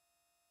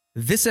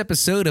This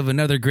episode of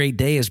Another Great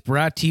Day is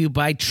brought to you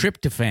by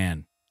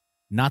Tryptophan,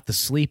 not the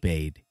sleep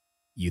aid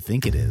you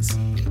think it is.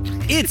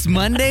 It's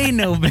Monday,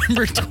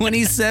 November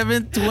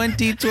 27th,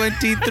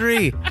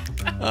 2023.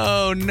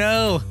 Oh,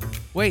 no.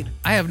 Wait,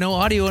 I have no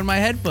audio in my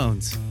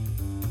headphones.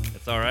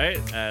 It's all right.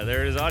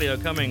 There is audio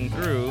coming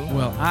through.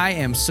 Well, I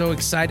am so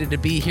excited to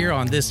be here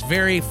on this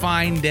very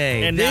fine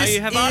day. And now you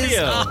have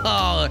audio.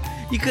 Oh,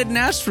 you couldn't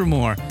ask for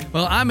more.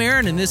 Well, I'm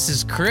Aaron, and this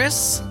is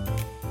Chris.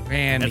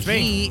 And That's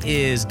he me.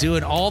 is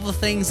doing all the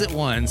things at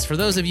once. For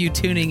those of you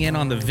tuning in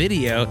on the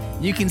video,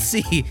 you can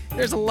see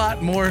there's a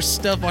lot more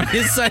stuff on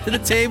his side of the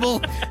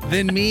table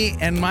than me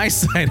and my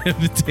side of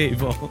the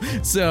table.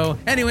 So,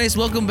 anyways,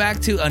 welcome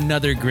back to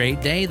Another Great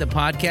Day, the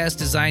podcast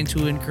designed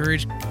to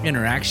encourage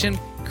interaction,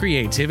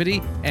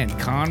 creativity, and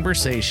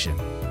conversation.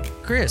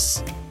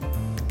 Chris,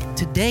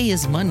 today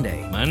is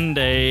Monday.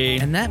 Monday.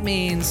 And that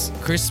means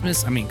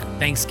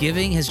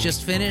Thanksgiving has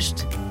just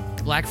finished.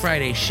 Black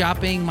Friday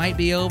shopping might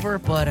be over,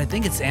 but I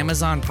think it's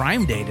Amazon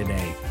Prime Day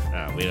today.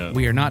 We don't.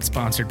 We are not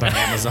sponsored by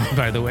Amazon,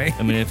 by the way.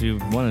 I mean, if you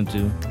wanted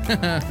to.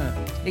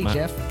 Hey,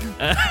 Jeff.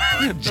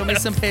 Throw me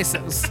some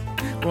pesos.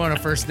 We're on a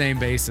first-name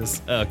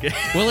basis. Okay.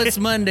 Well, it's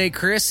Monday,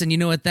 Chris, and you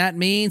know what that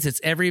means? It's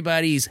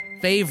everybody's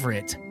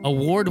favorite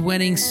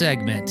award-winning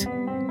segment,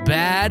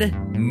 Bad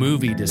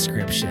Movie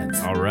Descriptions.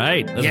 All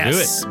right.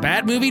 Let's do it.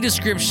 Bad Movie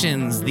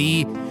Descriptions,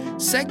 the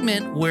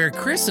segment where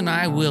Chris and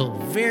I will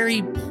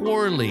very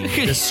poorly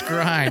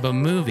describe a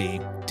movie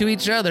to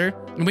each other,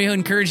 and we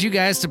encourage you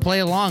guys to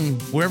play along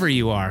wherever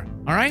you are.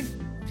 All right?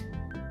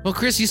 Well,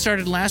 Chris, you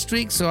started last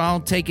week, so I'll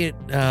take it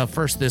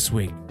first this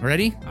week.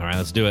 Ready? All right.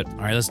 Let's do it. All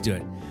right, let's do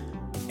it.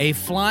 A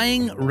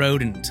flying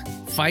rodent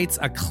fights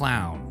a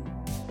clown.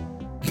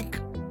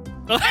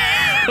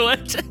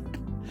 What?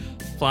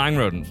 Flying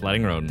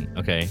rodent.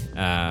 Okay.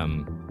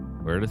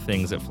 Where are the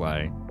things that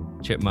fly?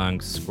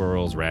 Chipmunks,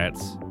 squirrels,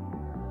 rats.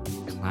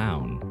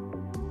 Clown.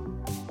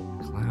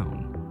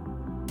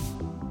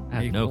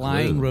 I have no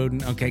flying clue.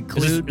 rodent. Okay, Is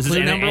clue this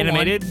an number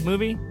animated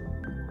movie?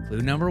 one.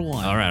 Clue number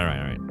one. All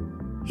right.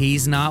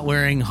 He's not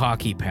wearing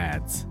hockey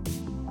pads.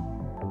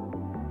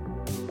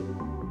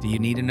 Do you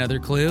need another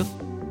clue?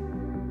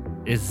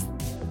 Is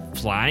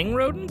flying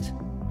rodent?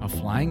 A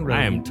flying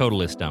rodent. I am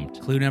totally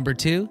stumped. Clue number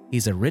two,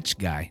 he's a rich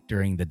guy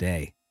during the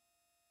day.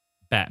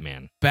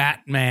 Batman.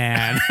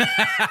 Batman.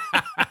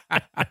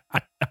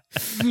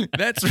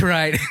 That's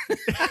right.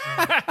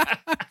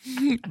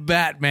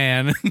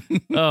 Batman.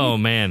 Oh,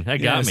 man. That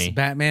got Yes, me.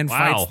 Batman Wow.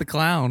 fights the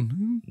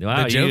clown.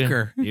 Wow, the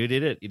Joker. You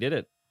did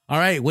it. All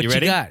right, what You you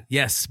ready? got?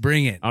 Yes,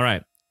 bring it. All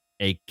right.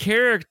 A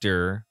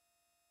character,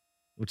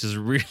 which is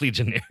really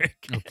generic.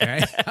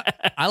 Okay.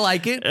 I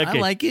like it. I Okay.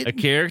 like it. A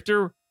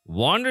character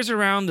wanders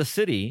around the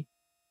city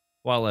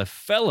while a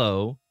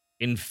fellow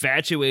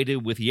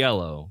infatuated with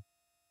yellow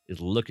is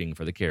looking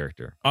for the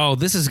character. Oh,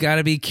 this has got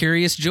to be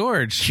Curious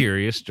George.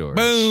 Curious George.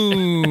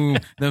 Boom.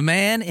 The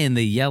man in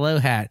the yellow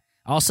hat.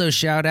 Also,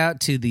 shout out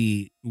to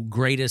the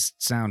greatest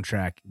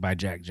soundtrack by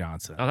Jack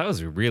Johnson. Oh, that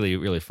was really,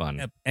 really fun.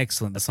 Yep,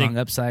 excellent. The I think- song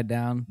Upside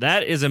Down.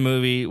 That is a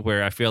movie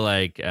where I feel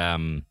like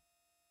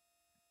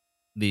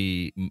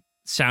the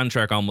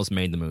soundtrack almost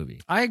made the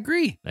movie. I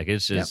agree. Like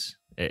it's just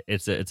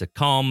it's a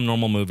calm,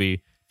 normal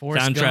movie.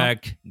 Forrest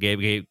Soundtrack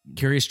gave Gump,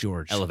 Curious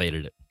George.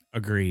 elevated it.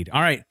 Agreed.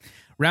 All right.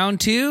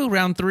 Round two,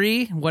 round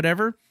three,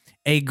 whatever.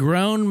 A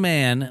grown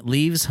man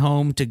leaves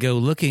home to go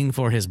looking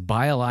for his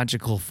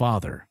biological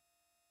father.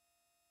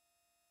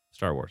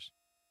 Star Wars.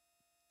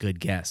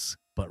 Good guess,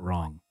 but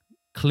wrong.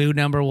 Clue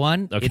number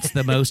one, Okay. It's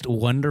the most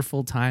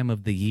wonderful time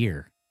of the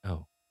year.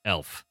 Oh,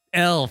 Elf.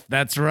 Elf,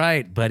 that's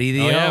right, Buddy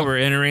the Oh yeah, Elf. we're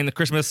entering the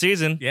Christmas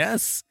season.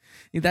 Yes,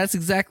 that's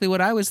exactly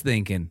what I was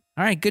thinking.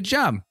 All right, good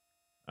job.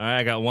 All right,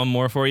 I got one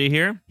more for you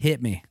here. Hit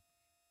me.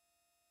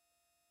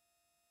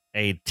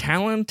 A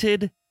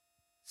talented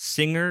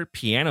singer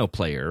piano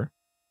player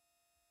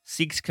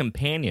seeks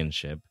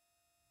companionship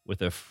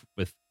with a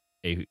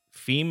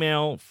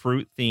female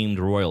fruit themed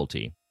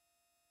royalty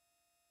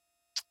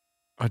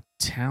A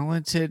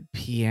talented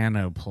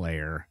piano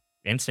player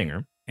and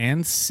singer.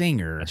 and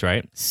singer That's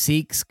right.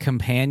 seeks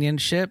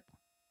companionship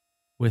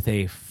with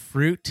a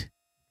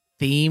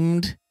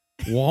fruit-themed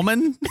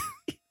woman.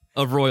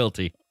 Of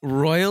royalty.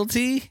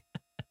 Royalty?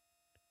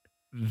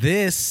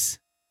 This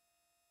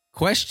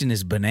question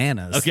is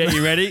bananas. Okay,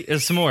 you ready?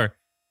 There's some more.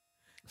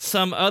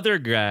 Some other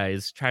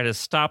guys try to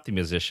stop the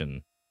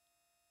musician.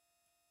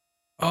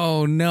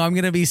 Oh, no. I'm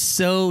going to be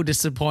so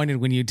disappointed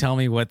when you tell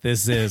me what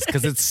this is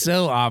because it's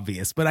so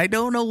obvious, but I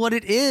don't know what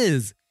it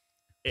is.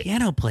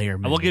 Piano player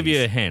I will give you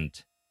a movies.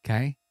 hint.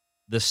 Okay.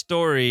 The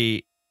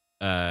story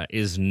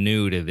is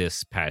new to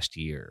this past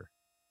year,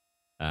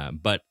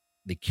 but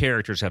the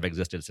characters have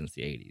existed since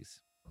the 80s.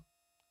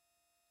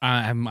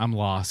 I'm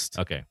lost.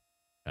 Okay.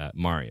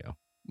 Mario.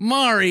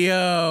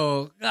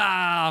 Mario.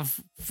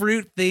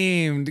 Fruit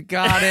themed.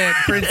 Got it.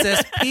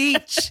 Princess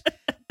Peach.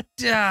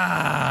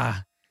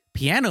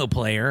 Piano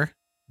player.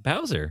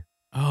 Bowser.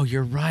 Oh,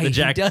 you're right. The He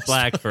Jack does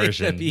Black play the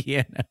version.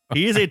 piano.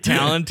 He is a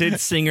talented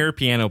singer,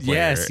 piano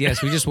player.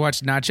 Yes. We just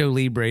watched Nacho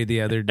Libre the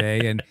other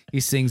day, and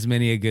he sings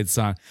many a good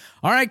song.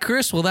 All right,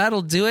 Chris. Well,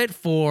 that'll do it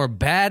for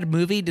bad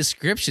movie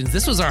descriptions.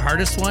 This was our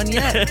hardest one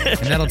yet,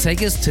 and that'll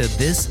take us to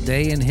this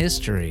day in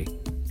history.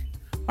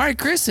 All right,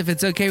 Chris. If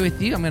it's okay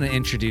with you, I'm going to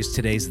introduce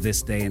today's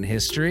This Day in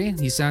History.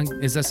 Does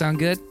that sound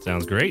good?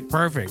 Sounds great.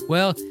 Perfect.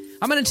 Well,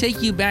 I'm going to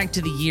take you back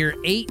to the year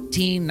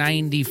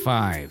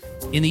 1895.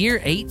 In the year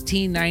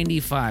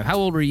 1895, how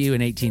old were you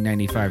in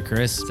 1895,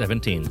 Chris?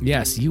 17.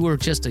 Yes, you were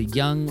just a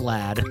young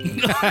lad.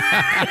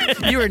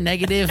 You were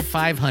negative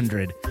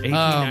 500.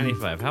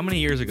 1895. How many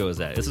years ago is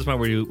that? This is when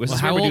we do.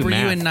 How old were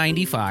you in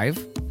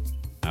 95?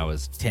 I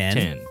was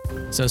 10.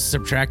 So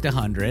subtract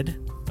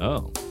 100,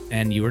 Oh.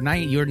 and you were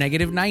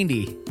negative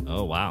 90.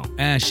 Oh, wow.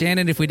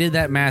 Shannon, if we did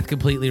that math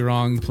completely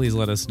wrong, please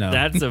let us know.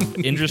 That's an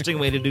interesting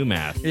way to do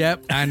math.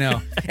 Yep, I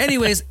know.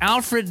 Anyways,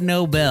 Alfred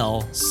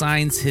Nobel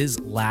signs his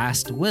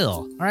last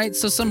will. All right,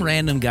 so some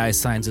random guy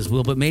signs his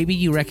will, but maybe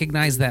you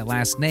recognize that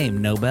last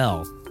name,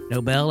 Nobel.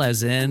 Nobel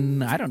as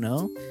in, I don't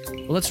know.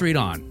 Well, let's read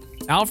on.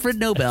 Alfred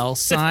Nobel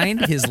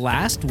signed his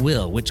last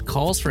will, which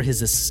calls for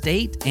his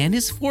estate and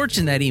his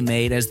fortune that he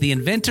made as the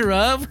inventor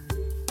of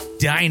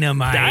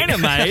dynamite.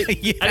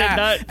 Dynamite? Yeah, I did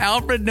not.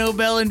 Alfred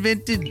Nobel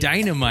invented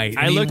dynamite.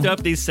 I looked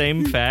up these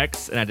same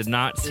facts, and I did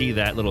not see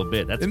that little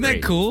bit. That's Isn't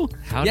great. that cool?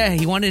 How Yeah,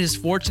 he wanted his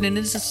fortune and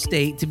his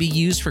estate to be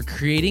used for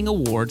creating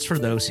awards for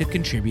those who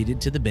contributed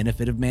to the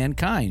benefit of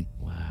mankind.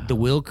 Wow. The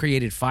will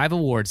created 5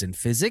 awards in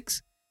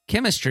physics,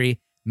 chemistry,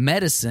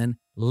 medicine,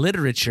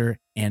 literature,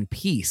 and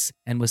peace,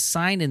 and was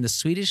signed in the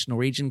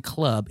Swedish-Norwegian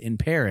Club in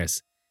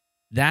Paris.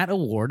 That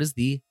award is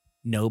the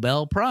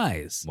Nobel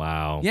Prize.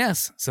 Wow.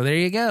 Yes, so there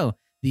you go.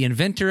 The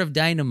inventor of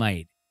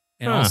dynamite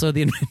and Huh. also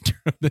the inventor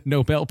of the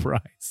Nobel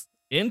Prize.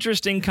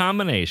 Interesting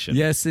combination.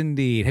 Yes,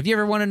 indeed. Have you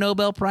ever won a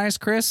Nobel Prize,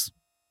 Chris?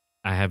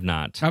 I have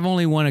not. I've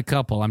only won a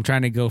couple. I'm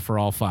trying to go for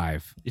all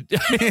 5.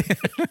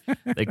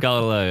 They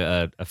call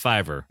it a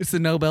fiver. It's the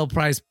Nobel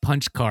Prize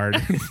punch card.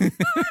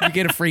 You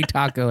get a free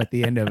taco at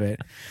the end of it.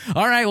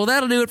 All right, well,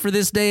 that'll do it for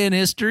this day in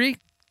history.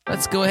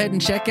 Let's go ahead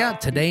and check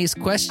out today's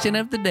question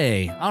of the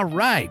day. All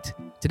right,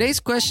 today's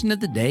question of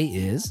the day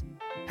is,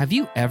 have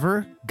you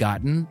ever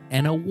gotten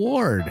an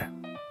award?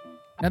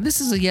 Now, this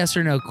is a yes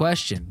or no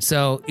question.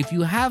 So if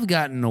you have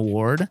gotten an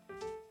award,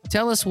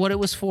 tell us what it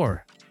was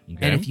for. Okay.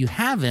 And if you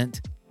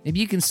haven't, maybe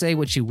you can say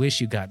what you wish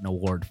you got an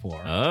award for.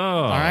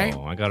 Oh, right.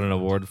 I got an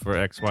award for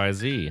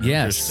XYZ.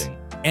 Yes. Interesting.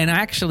 And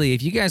actually,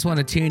 if you guys want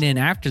to tune in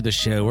after the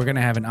show, we're going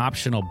to have an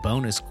optional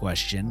bonus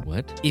question.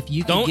 What? If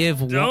you could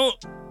give Don't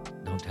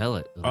tell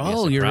it. It'll be a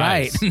Oh, you're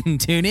right. surprise.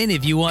 Tune in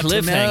if you want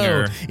to know.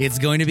 Cliffhanger. It's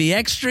going to be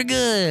extra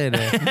good.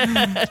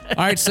 All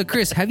right, so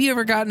Chris, have you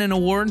ever gotten an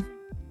award?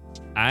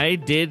 I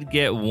did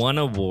get one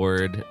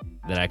award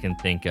that I can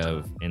think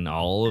of in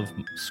all of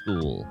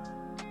school.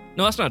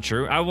 No, that's not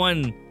true. I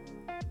won.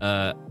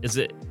 Is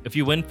it if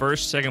you win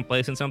first, second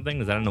place in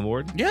something? Is that an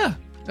award? Yeah,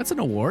 that's an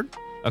award.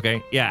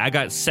 Okay. Yeah, I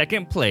got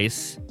second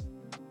place.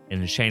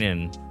 And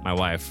Shannon, my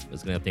wife,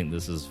 is going to think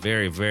this is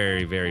very,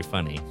 very, very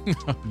funny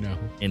Oh, no.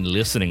 in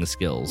listening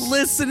skills.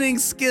 Listening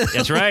skills.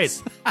 That's right.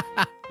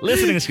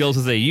 Listening skills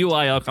is a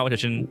UIL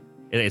competition.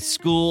 It's a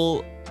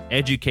school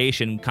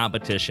education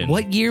competition.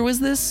 What year was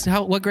this?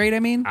 What grade,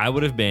 I mean? I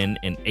would have been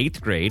in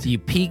 8th grade. So you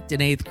peaked in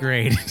 8th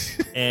grade.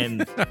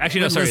 And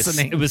actually, no, For sorry,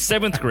 listening. it was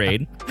 7th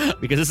grade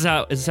because this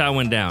is how it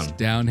went down.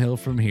 Downhill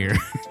from here.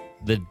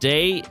 The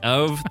day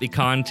of the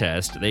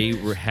contest, they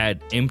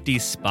had empty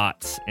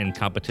spots in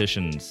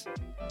competitions,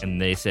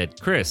 and they said,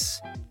 "Chris,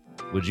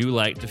 would you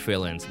like to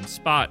fill in some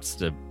spots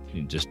to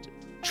just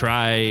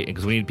try?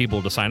 Because we need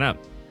people to sign up."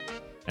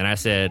 And I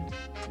said,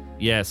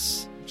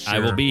 "Yes, I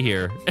will Sure. be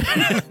here."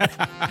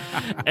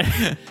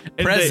 And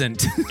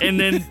Present. and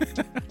then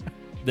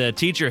the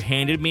teacher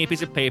handed me a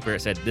piece of paper.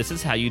 It said, "This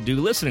is how you do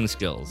listening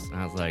skills." And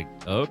I was like,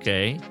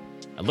 "Okay."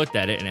 I looked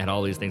at it and it had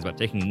all these things about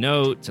taking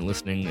notes and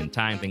listening and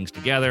tying things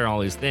together, all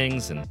these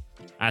things. And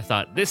I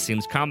thought, this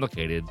seems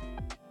complicated.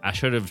 I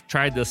should have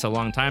tried this a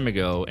long time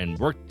ago and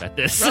worked at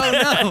this. Oh,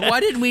 no. Why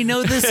didn't we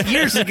know this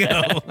years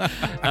ago?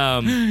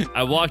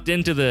 I walked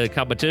into the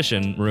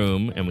competition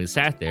room and we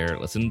sat there,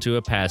 listened to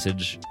a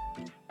passage,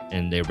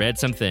 and they read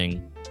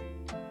something.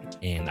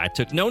 And I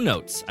took no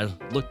notes. I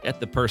looked at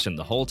the person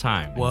the whole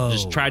time. And Whoa.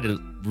 just tried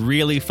to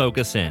really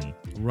focus in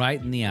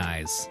Right in the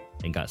eyes.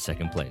 and got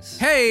second place.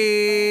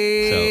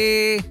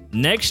 Hey!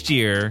 Next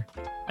year,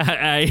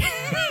 I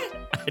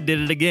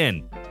did it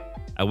again.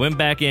 I went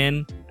back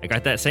in. I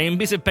got that same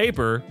piece of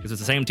paper because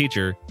it's the same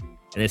teacher,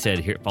 and they said,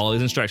 "Here, follow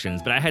these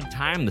instructions." But I had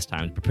time this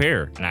time to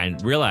prepare, and I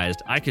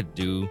realized I could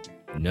do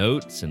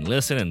notes and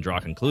listen and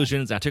draw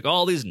conclusions. I took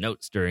all these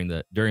notes during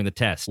the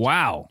test,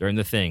 Wow. during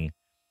the thing,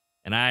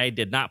 and I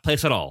did not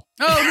place at all.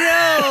 Oh,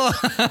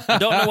 no! I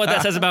don't know what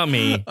that says about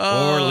me,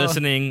 Oh, or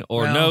listening,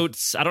 or well.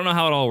 notes. I don't know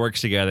how it all works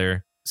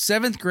together.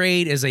 7th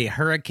grade is a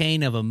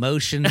hurricane of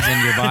emotions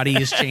and your body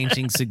is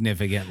changing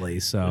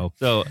significantly. So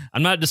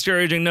I'm not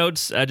discouraging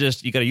notes.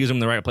 You got to use them in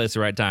the right place, at the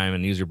right time,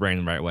 and use your brain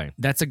the right way.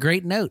 that's a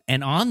great note.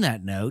 And on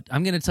that note,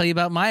 I'm going to tell you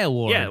about my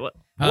award. Yeah.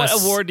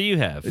 What award do you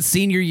have?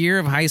 Senior year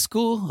of high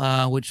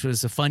school, which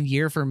was a fun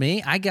year for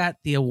me. I got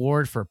the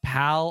award for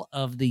Pal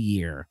of the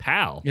Year.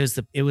 Pal.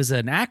 It was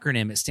an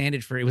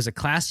acronym. It was a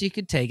class you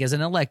could take as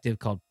an elective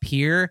called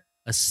Peer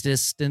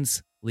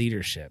Assistance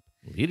Leadership.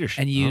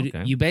 Leadership. And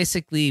you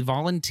basically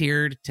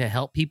volunteered to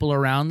help people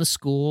around the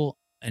school,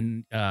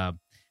 and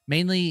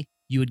mainly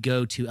you would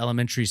go to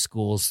elementary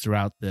schools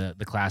throughout the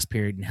class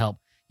period and help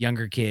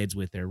younger kids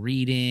with their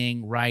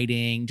reading,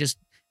 writing, just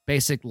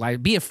basic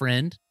life. Be a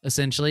friend,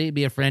 essentially.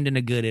 Be a friend and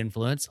a good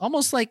influence.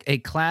 Almost like a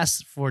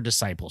class for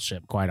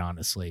discipleship, quite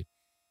honestly.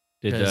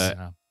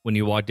 When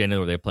you walked in,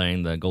 were they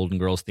playing the Golden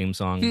Girls theme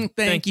song?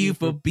 Thank you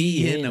for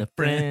being a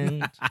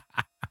friend.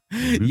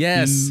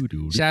 Yes.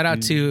 Shout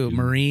out to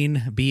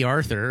Maureen B.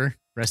 Arthur.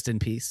 Rest in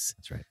peace.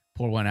 That's right.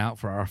 Pour one out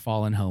for our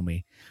fallen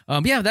homie.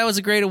 That was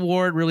a great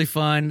award. Really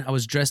fun. I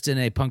was dressed in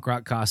a punk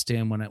rock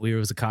costume when it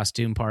was a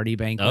costume party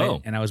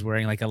banquet, and I was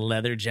wearing like a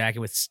leather jacket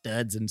with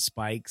studs and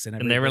spikes,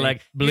 and they were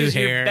like, blue "Here's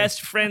hair, your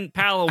best friend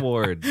pal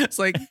award." It's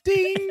like,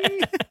 ding,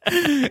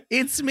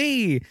 it's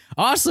me.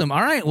 Awesome.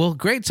 All right. Well,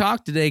 great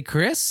talk today,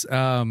 Chris.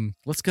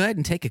 Let's go ahead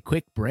and take a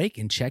quick break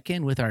and check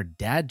in with our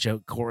dad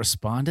joke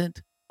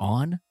correspondent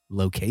on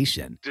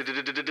location.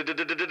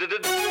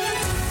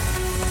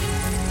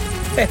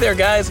 Hey there,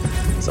 guys.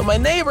 So my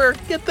neighbor,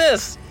 get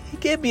this, he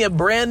gave me a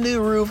brand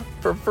new roof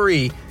for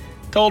free.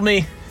 Told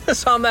me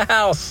it's on the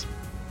house.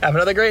 Have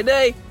another great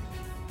day.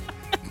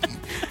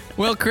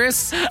 Well,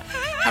 Chris,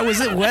 I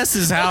was at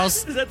Wes's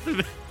house,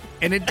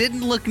 and it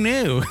didn't look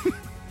new.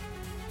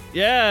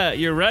 Yeah,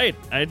 you're right.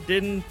 I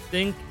don't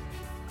think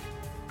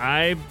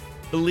I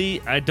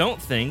believe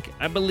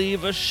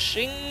a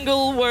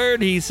shingle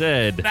word he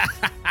said.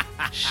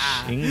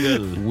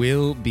 Shingle.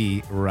 We'll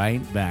be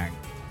right back.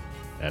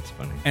 That's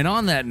funny. And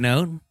on that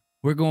note,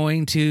 we're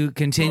going to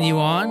continue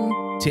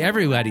on to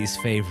everybody's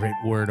favorite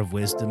word of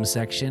wisdom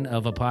section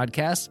of a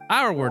podcast,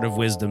 our word of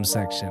wisdom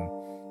section.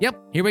 Yep,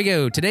 here we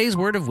go. Today's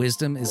word of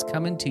wisdom is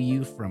coming to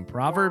you from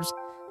Proverbs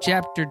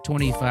chapter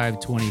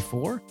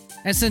 25-24.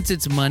 And since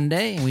it's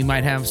Monday and we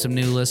might have some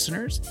new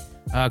listeners,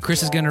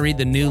 Chris is going to read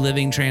the New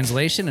Living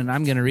Translation and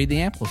I'm going to read the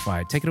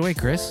Amplified. Take it away,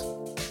 Chris.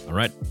 All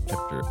right,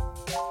 chapter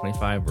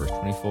 25, verse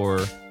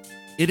 24.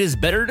 It is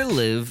better to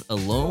live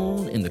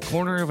alone in the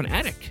corner of an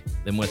attic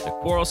than with a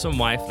quarrelsome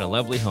wife in a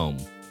lovely home.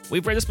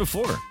 We've read this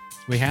before.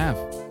 We have.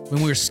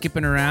 When we were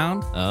skipping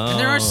around. And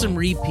there are some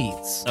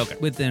repeats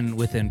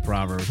within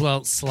Proverbs.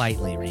 Well,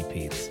 slightly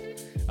repeats.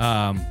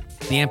 The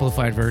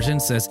Amplified Version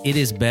says, it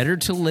is better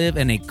to live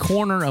in a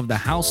corner of the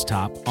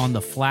housetop on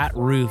the flat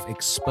roof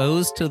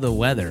exposed to the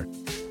weather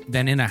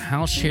than in a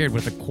house shared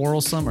with a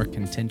quarrelsome or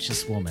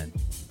contentious woman.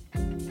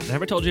 Have I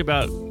ever told you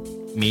about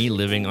me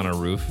living on a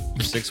roof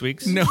for 6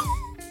 weeks? No.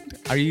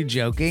 Are you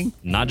joking?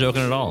 Not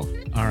joking at all.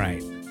 All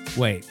right.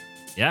 Wait.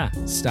 Yeah.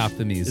 Stop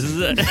the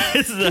music.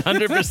 This is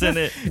 100%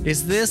 it.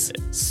 Is this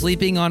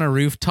Sleeping on a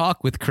Roof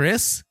Talk with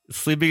Chris?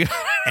 Sleeping on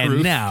a and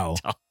roof now,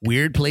 talk.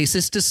 Weird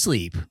Places to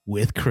Sleep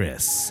with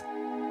Chris.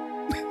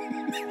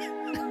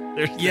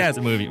 That's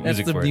the movie.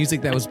 That's the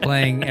music that was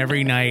playing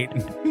every night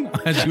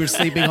as you were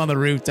sleeping on the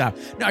rooftop.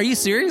 No, are you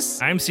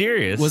serious? I'm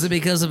serious. Was it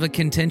because of a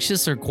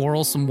contentious or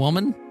quarrelsome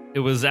woman? It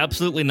was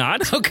absolutely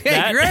not.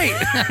 Okay, great.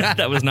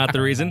 That was not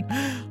the reason.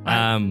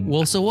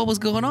 Well, so what was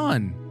going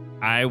on?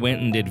 I went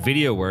and did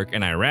video work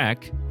in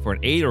Iraq for an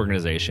aid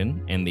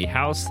organization, and the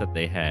house that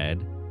they had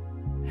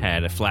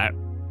a flat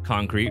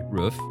concrete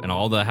roof, and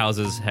all the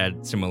houses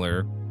had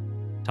similar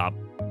top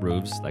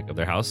roofs, like of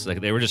their house.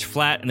 Like they were just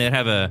flat, and they'd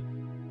have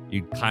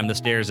you'd climb the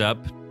stairs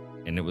up,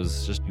 and it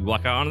was just you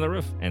walk out onto the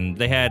roof, and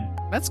they had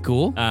that's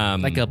cool,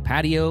 like a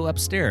patio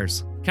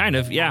upstairs, kind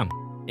of, yeah.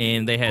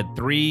 And they had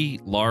 3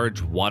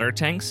 large water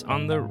tanks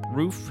on the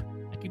roof.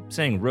 I keep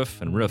saying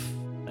roof and roof.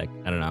 Like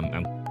I don't know.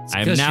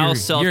 I'm now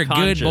self-conscious. You're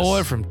a good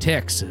boy from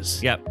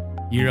Texas. Yep.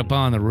 You're up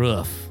on the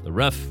roof. The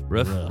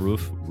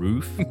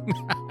roof.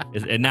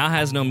 It now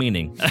has no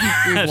meaning.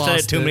 I've said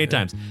it too many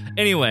times.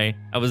 Anyway,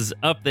 I was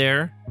up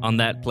there on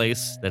that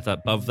place that's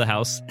above the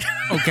house.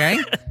 Okay.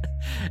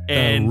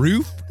 And the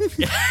roof?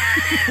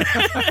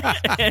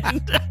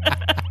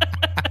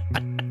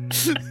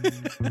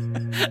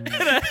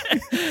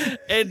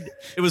 and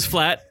it was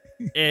flat,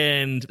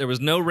 and there was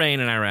no rain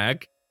in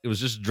Iraq. It was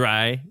just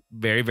dry,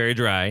 very, very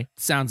dry.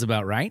 Sounds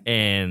about right.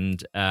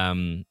 And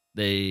I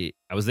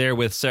was there I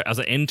was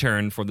an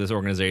intern for this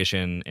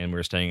organization, and we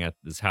were staying at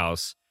this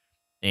house.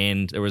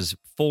 And there was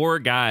 4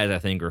 guys, I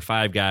think, or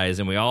 5 guys,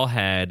 and we all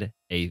had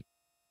a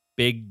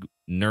big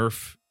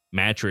Nerf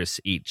mattress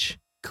each.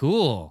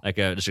 Cool. Like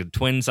just a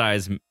twin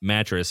size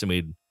mattress, and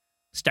we'd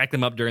stack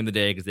them up during the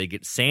day because they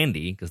get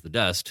sandy because the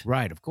dust.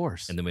 Right, of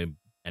course. And then we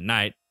at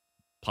night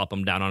pop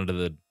them down onto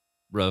the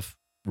roof.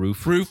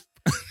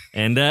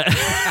 And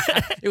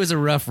it was a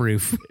rough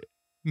roof.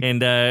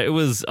 And it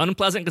was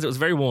unpleasant because it was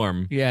very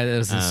warm. Yeah, that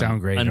doesn't sound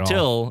great at all.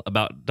 Until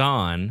about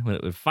dawn, when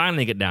it would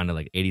finally get down to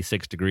like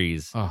 86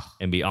 degrees Oh,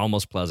 and be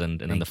almost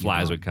pleasant, and then the Thank you,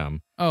 flies Mom. would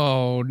come.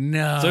 oh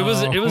no. So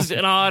it was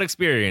an odd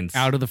experience.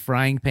 out of the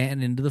frying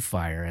pan into the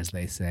fire, as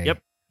they say.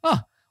 Yep. Oh,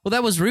 well,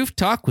 that was Roof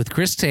Talk with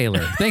Chris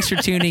Taylor. Thanks for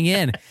tuning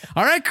in.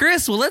 All right,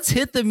 Chris, well, let's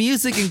hit the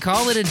music and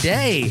call it a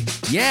day.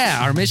 Yeah,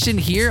 our mission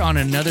here on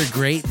Another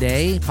Great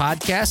Day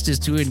podcast is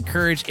to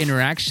encourage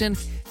interaction,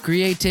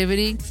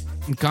 creativity,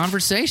 and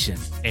conversation.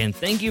 And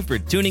thank you for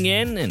tuning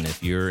in. And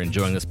if you're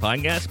enjoying this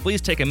podcast,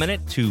 please take a minute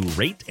to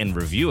rate and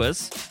review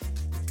us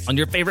on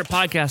your favorite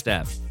podcast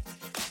app.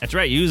 That's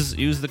right. Use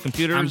the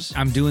computers.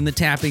 I'm doing the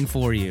tapping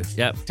for you.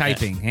 Yep.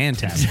 Typing and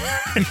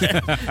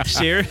tapping.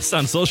 Share us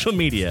on social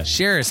media.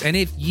 Share us. And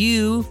if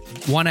you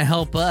want to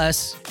help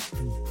us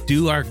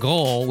do our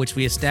goal, which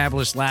we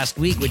established last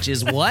week, which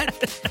is what?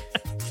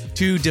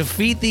 To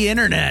defeat the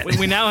internet.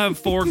 We now have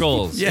 4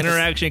 goals: Yes.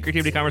 interaction,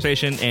 creativity,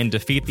 conversation, and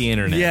defeat the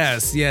internet.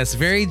 Yes.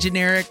 Very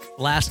generic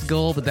last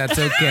goal, but that's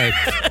okay.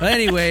 But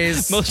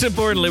anyways, Most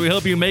importantly, we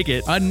hope you make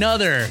it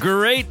another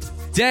great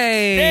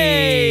day.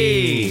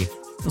 day.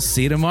 We'll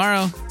see you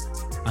tomorrow.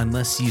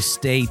 Unless you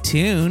stay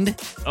tuned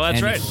Oh, that's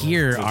and right.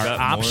 hear We've our got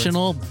more.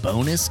 optional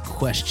bonus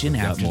question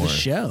after more. the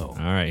show.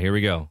 All right, here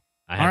we go.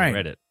 I haven't right.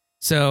 read it.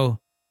 So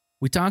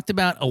we talked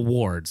about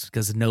awards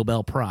because the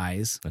Nobel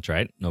Prize. That's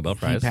right. Nobel He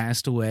Prize.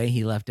 passed away.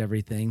 He left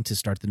everything to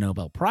start the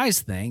Nobel Prize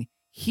thing.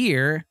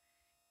 Here,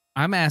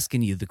 I'm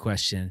asking you the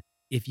question.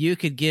 If you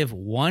could give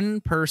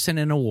one person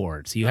an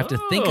award, so you have to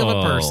think of a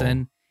Oh.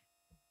 person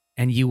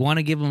and you want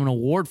to give them an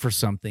award for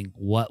something,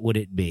 what would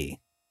it be?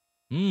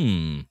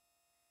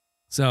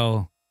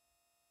 So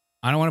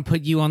I don't want to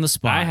put you on the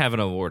spot. I have an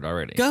award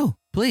already. Go,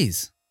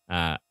 please.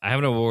 I have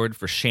an award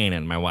for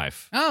Shannon, my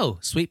wife. Oh,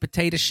 sweet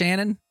potato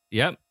Shannon.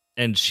 Yep.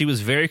 And she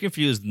was very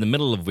confused in the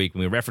middle of the week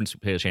when we referenced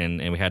Potato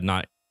Shannon and we had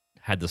not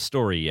had the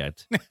story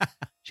yet.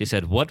 She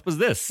said, "What was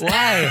this?"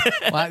 Why?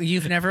 Why?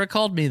 You've never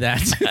called me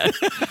that.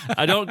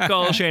 I don't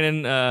call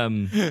Shannon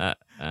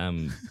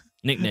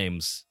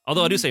nicknames,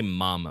 although I do say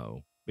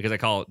Mamo because I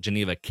call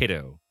Geneva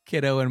Kiddo.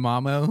 Kiddo and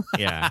Mamo.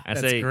 Yeah, I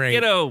That's say great.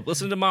 Kiddo.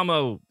 Listen to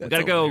Mamo. We That's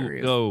gotta go.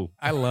 hilarious. Go.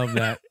 I love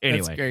that. Anyway.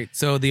 That's great.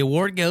 So the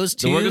award goes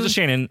to The award goes to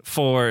Shannon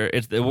for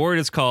it's. The award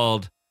is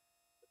called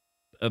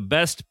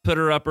Best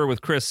Putter Upper with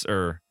Chris.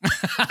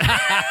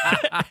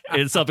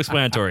 It's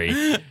self-explanatory.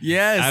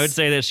 Yes. I would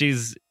say that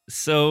she's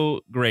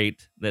so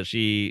great that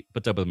she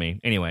puts up with me.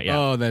 Anyway, yeah.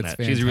 Oh, that's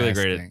fantastic. She's really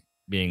great at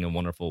being a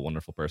wonderful,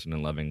 wonderful person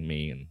and loving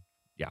me. And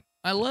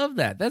I love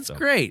that. That's So.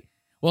 great.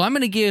 Well, I'm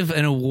going to give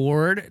an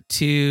award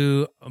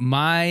to I'm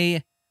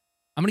going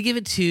to give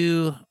it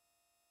to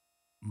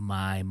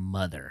my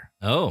mother.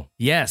 oh,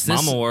 Yes.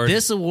 Mom award.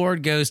 This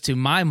award goes to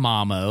my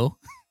mamo.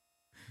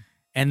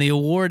 And the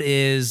award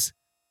is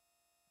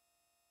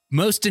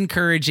most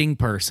encouraging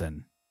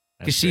person.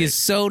 Because that's she great. is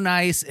so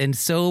nice and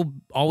so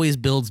always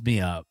builds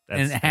me up.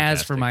 That's and it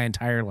has for fantastic. my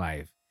entire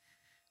life.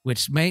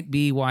 Which might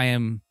be why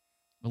I'm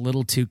a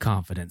little too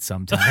confident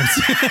sometimes.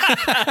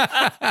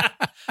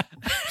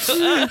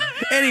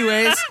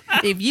 Anyways,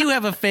 if you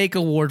have a fake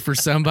award for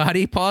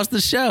somebody, pause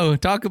the show,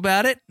 talk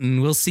about it,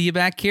 and we'll see you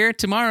back here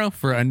tomorrow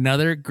for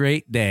another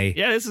great day.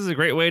 Yeah, this is a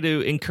great way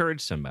to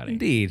encourage somebody.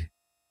 Indeed.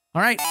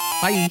 All right.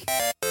 Bye.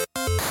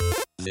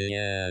 The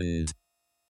end.